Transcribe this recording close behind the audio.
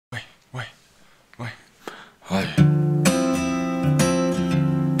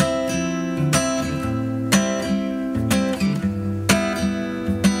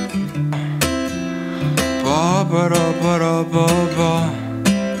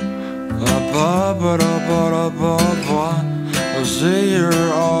I see your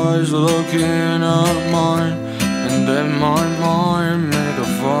eyes looking at mine, and then my mind make a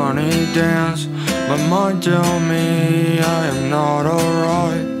funny dance. My mind tell me I am not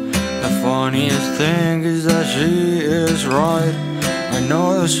alright. The funniest thing is that she is right. I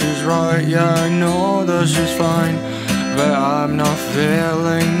know that she's right, yeah, I know that she's fine, but I'm not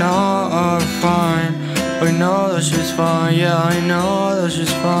feeling not fine. I know that she's fine, yeah, I know that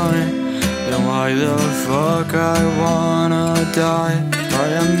she's fine. Then why the fuck I wanna die? I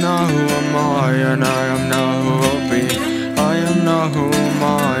am not who am I, and I am not who I'll be. I am not who am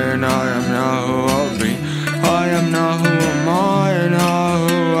I, and I am not who I'll be. I am not who am I, and not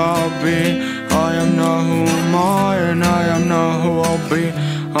who I'll be. I am not who am I, and I am not who I'll be.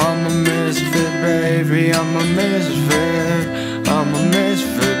 I'm a misfit, baby, I'm a misfit. I'm a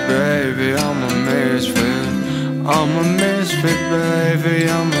misfit, baby, I'm a misfit. I'm a misfit, baby,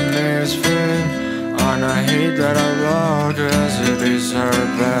 I'm a misfit. And I hate that I love, cause you deserve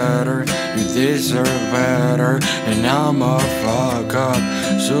better. You deserve better. And I'm a fuck up.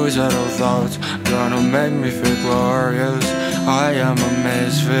 Suicidal thoughts gonna make me feel glorious. I am a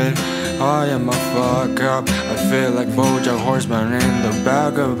misfit, I am a fuck up. I feel like BoJack Horseman in the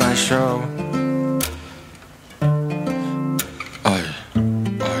back of my show.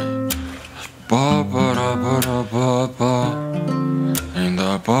 Ba ba da ba da ba ba, in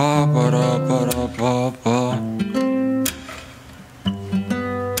the ba ba da ba da ba ba.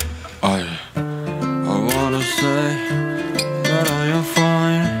 I wanna say that I am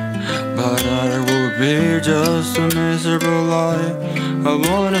fine, but that it would be just a miserable lie. I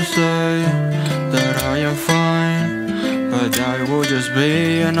wanna say that I am fine, but that it would just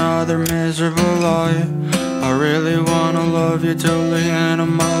be another miserable lie. I really wanna love you till the end of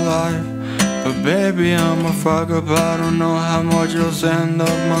my life, but baby, I'm a fuck up. I don't know how much you'll send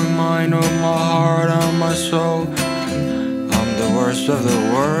up my mind or my heart or my soul. I'm the worst of the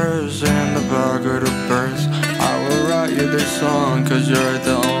worst in the back of the birds. I will write you this song, cause you're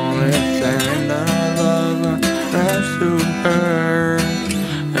the only thing that I love and that's to her.